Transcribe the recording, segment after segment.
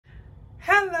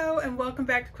Hello and welcome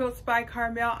back to Quilts by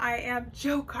Carmel. I am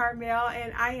Joe Carmel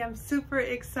and I am super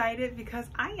excited because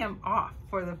I am off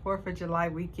for the 4th of July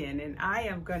weekend and I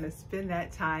am going to spend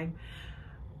that time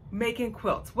making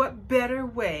quilts. What better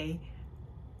way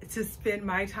to spend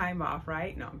my time off,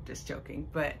 right? No, I'm just joking,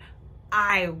 but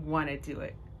I want to do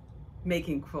it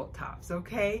making quilt tops,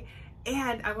 okay?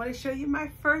 And I want to show you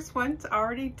my first one. It's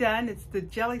already done. It's the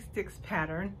Jelly Sticks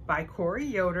pattern by Corey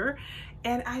Yoder.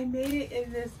 And I made it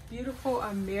in this beautiful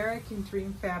American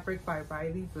Dream fabric by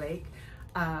Riley Blake.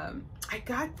 I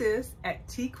got this at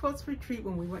T Quilts Retreat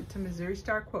when we went to Missouri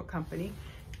Star Quilt Company,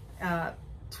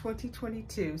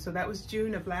 2022. So that was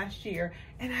June of last year.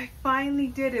 And I finally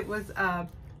did it. It was a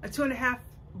 2.5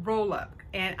 roll up.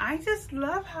 And I just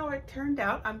love how it turned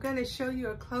out. I'm going to show you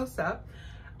a close up.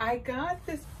 I got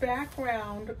this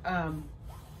background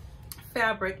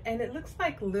fabric and it looks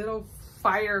like little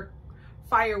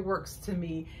fireworks to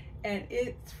me, and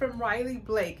it's from Riley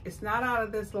Blake. It's not out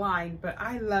of this line, but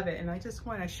I love it and I just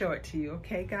want to show it to you.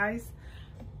 Okay guys,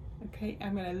 okay,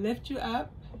 I'm gonna lift you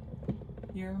up.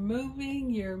 You're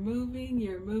moving, you're moving,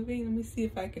 you're moving. Let me see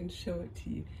if I can show it to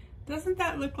you. Doesn't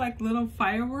that look like little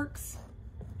fireworks?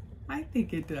 I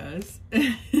think it does.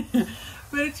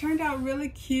 But it turned out really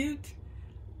cute.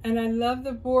 And I love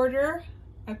the border.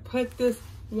 I put this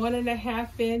 1.5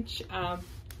 inch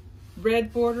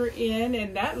red border in,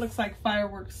 and that looks like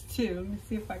fireworks too. Let me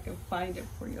see if I can find it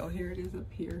for you. Oh, here it is up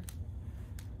here.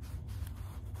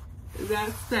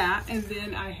 That's that. And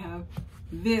then I have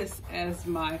this as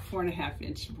my 4.5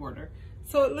 inch border.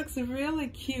 So it looks really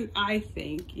cute, I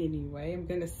think, anyway. I'm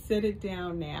gonna sit it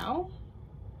down now.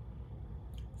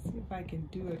 See if I can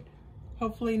do it.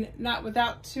 Hopefully not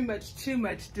without too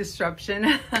much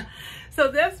disruption. So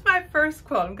that's my first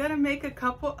quilt. I'm gonna make a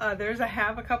couple others. I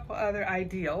have a couple other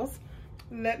ideals.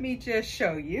 Let me just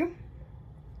show you.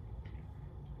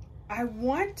 I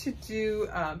want to do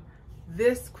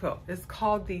this quilt. It's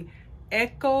called the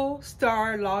Echo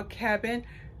Star Log Cabin.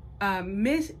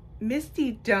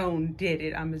 Misty Doan did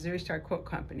it on Missouri Star Quilt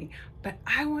Company, but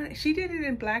she did it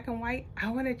in black and white. I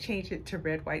want to change it to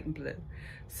red, white, and blue.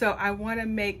 So I want to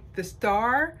make the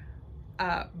star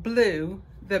blue,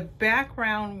 the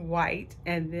background white,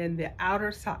 and then the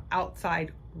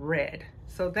outside red.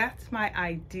 So that's my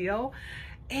ideal.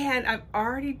 And I've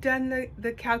already done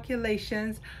the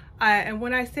calculations. And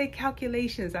when I say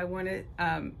calculations, I want to,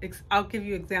 I'll give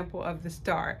you an example of the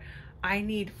star. I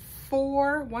need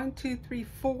 4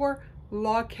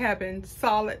 log cabin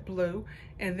solid blue,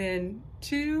 and then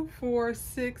 2, 4,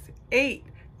 6, 8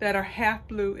 that are half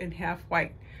blue and half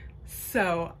white.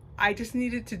 So I just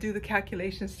needed to do the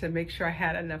calculations to make sure I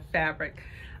had enough fabric.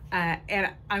 And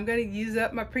I'm going to use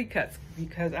up my pre-cuts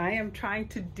because I am trying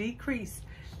to decrease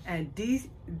and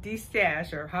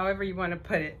de-stash, or however you want to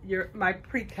put it, my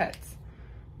pre-cuts.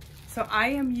 So I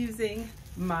am using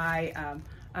my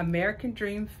American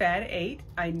Dream Fat 8.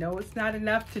 I know it's not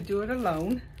enough to do it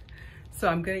alone. So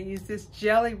I'm going to use this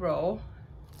jelly roll,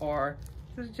 or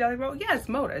is it a jelly roll? Yeah, it's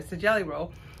Moda. It's a jelly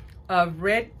roll of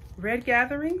red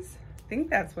gatherings. I think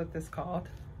that's what this is called.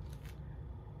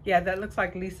 Yeah, that looks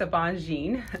like Lisa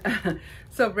Bonjean.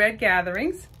 So red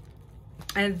gatherings.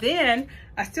 And then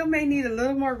I still may need a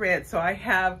little more red. So I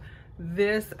have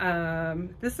this,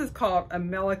 this is called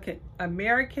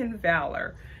American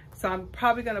Valor. So I'm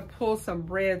probably gonna pull some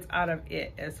reds out of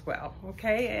it as well,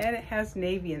 okay? And it has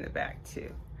navy in the back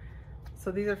too.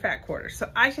 So these are fat quarters.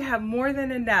 So I should have more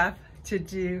than enough to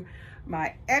do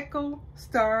my Echo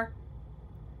Star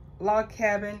Log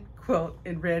Cabin quilt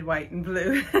in red, white, and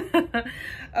blue.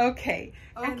 Okay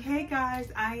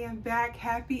guys, I am back.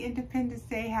 Happy Independence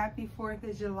Day, happy 4th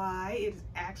of July. It is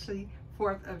actually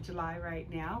 4th of July right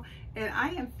now. And I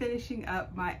am finishing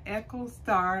up my Echo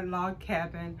Star Log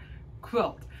Cabin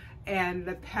quilt. And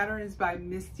the pattern is by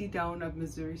Misty Doan of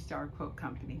Missouri Star Quilt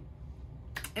Company.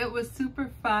 It was super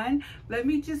fun. Let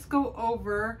me just go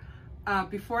over,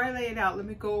 before I lay it out, let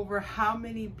me go over how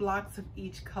many blocks of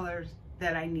each color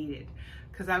that I needed.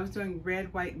 Because I was doing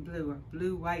red, white, and blue, or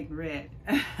blue, white, and red.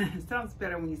 It sounds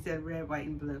better when you said red, white,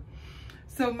 and blue.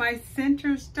 So my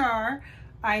center star,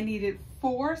 I needed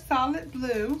 4 solid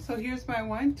blue. So here's my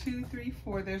 1, 2, 3,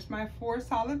 4. There's my 4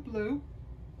 solid blue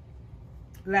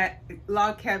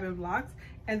log cabin blocks.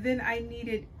 And then I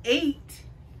needed 8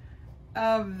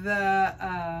 of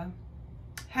the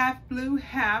half blue,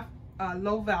 half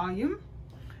low volume.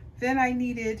 Then I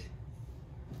needed,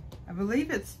 I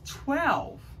believe it's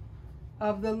 12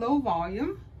 of the low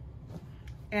volume,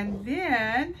 and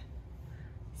then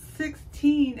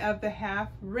 16 of the half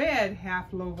red,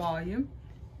 half low volume,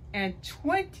 and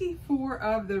 24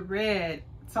 of the red,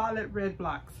 solid red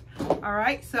blocks. All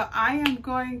right, so I am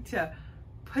going to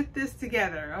put this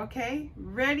together, okay?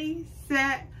 Ready,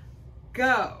 set,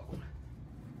 go.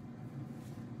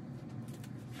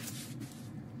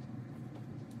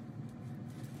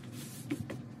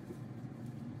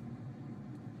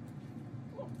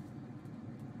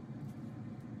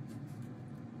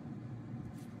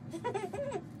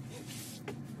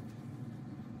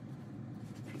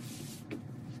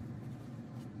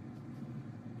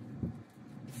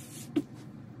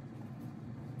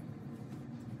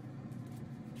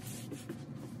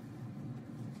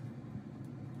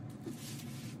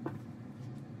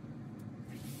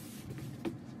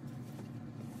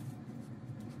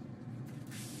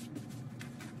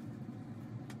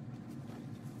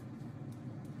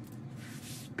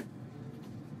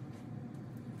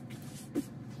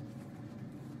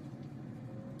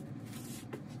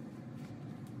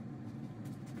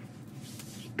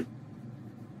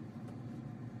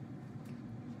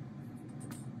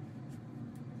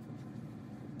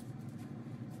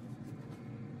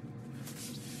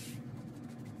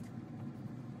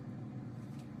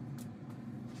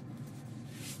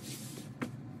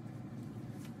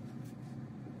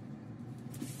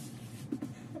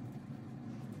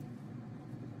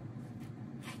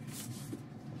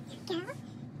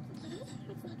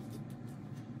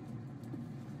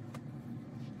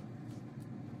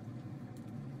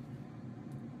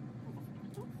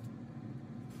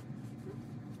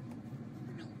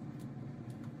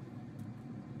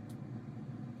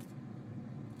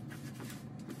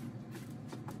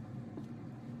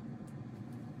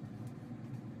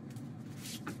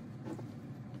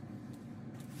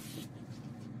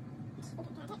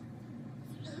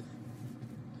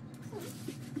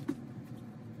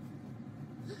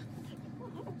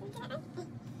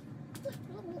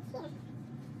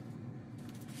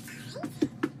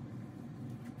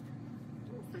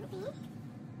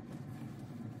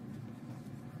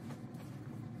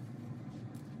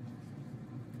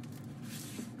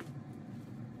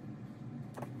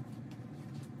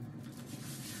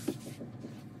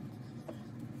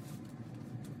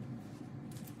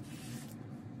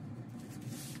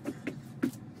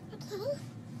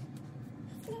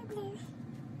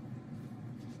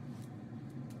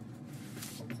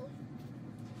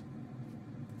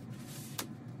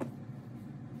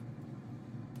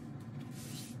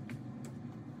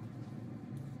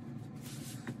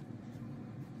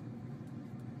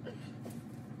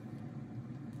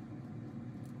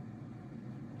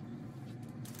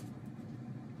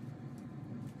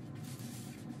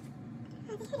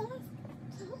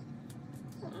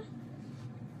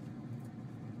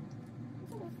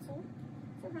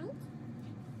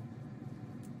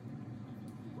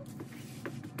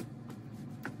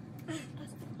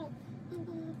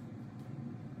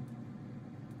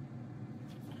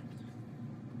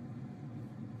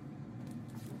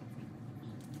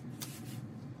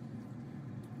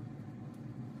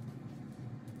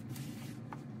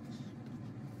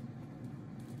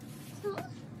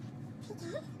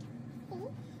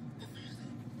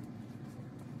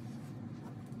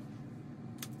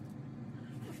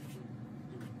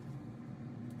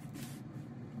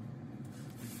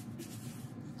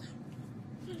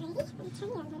 Turn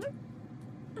the other one.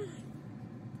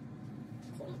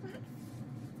 Oh, nice.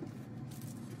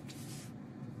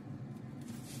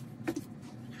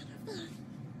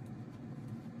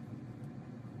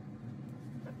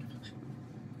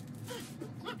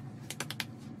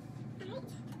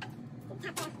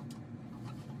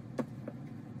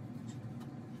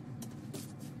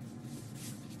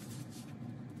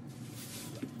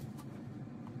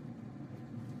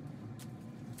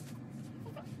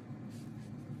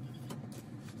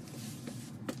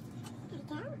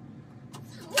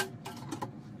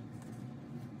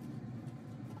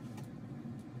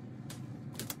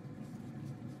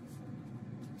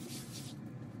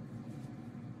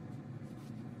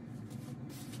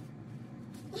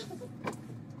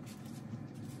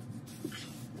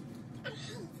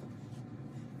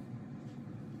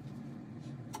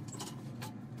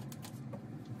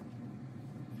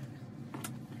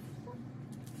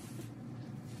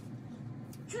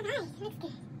 Looks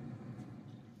good.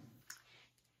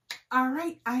 All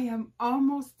right, I am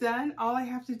almost done. All I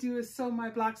have to do is sew my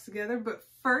blocks together, but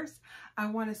first I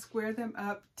want to square them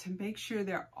up to make sure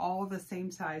they're all the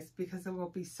same size, because it will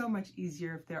be so much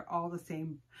easier if they're all the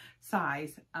same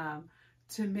size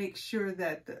to make sure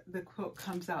that the quilt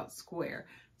comes out square.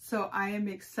 So I am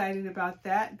excited about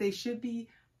that. They should be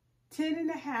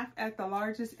 10.5 at the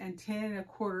largest and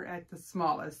 10.25 at the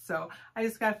smallest. So I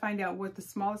just got to find out what the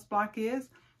smallest block is,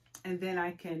 and then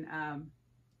I can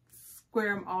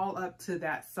square them all up to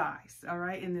that size. All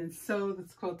right, and then sew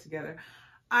this quilt together.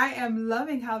 I am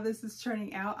loving how this is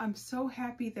turning out. I'm so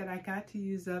happy that I got to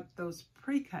use up those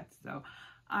pre-cuts though.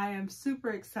 I am super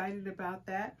excited about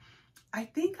that. I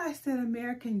think I said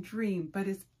American Dream, but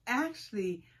it's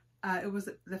actually,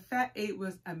 the Fat 8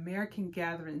 was American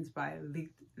Gatherings by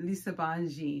Lisa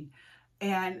Bonjean.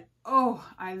 And oh,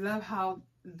 I love how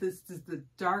this is the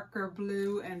darker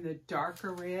blue and the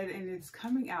darker red, and it's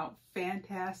coming out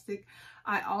fantastic.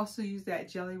 I also use that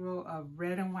jelly roll of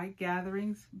Red and White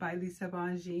Gatherings by Lisa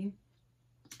Bonjean,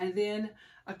 and then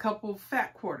a couple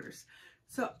fat quarters.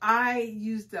 So I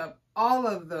used up all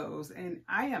of those, and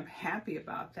I am happy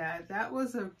about that. That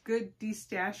was a good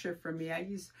destasher for me. I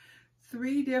used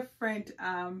 3 different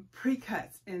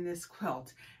pre-cuts in this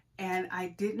quilt, and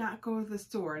I did not go to the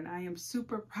store, and I am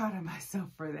super proud of myself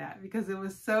for that, because it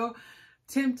was so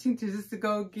tempting to just to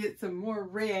go get some more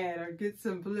red or get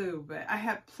some blue, but I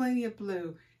have plenty of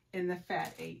blue in the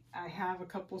Fat 8. I have a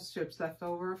couple strips left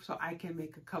over, so I can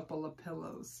make a couple of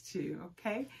pillows too,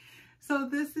 okay? So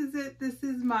this is it. This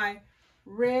is my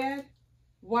red,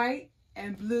 white,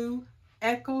 and blue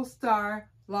Echo Star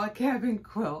Log Cabin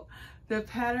quilt. The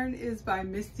pattern is by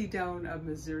Misty Doan of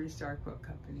Missouri Star Quilt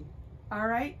Company. All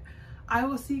right, I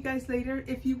will see you guys later.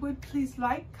 If you would, please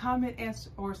like, comment,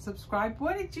 or subscribe.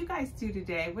 What did you guys do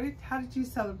today? How did you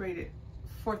celebrate it,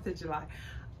 4th of July?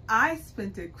 I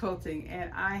spent it quilting,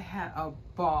 and I had a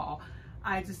ball.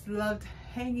 I just loved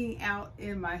hanging out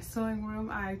in my sewing room.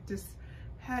 I just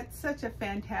had such a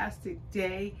fantastic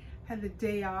day. Had the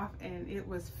day off, and it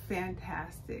was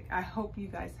fantastic. I hope you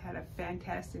guys had a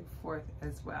fantastic 4th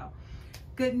as well.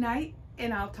 Good night,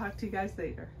 and I'll talk to you guys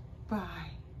later.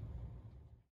 Bye.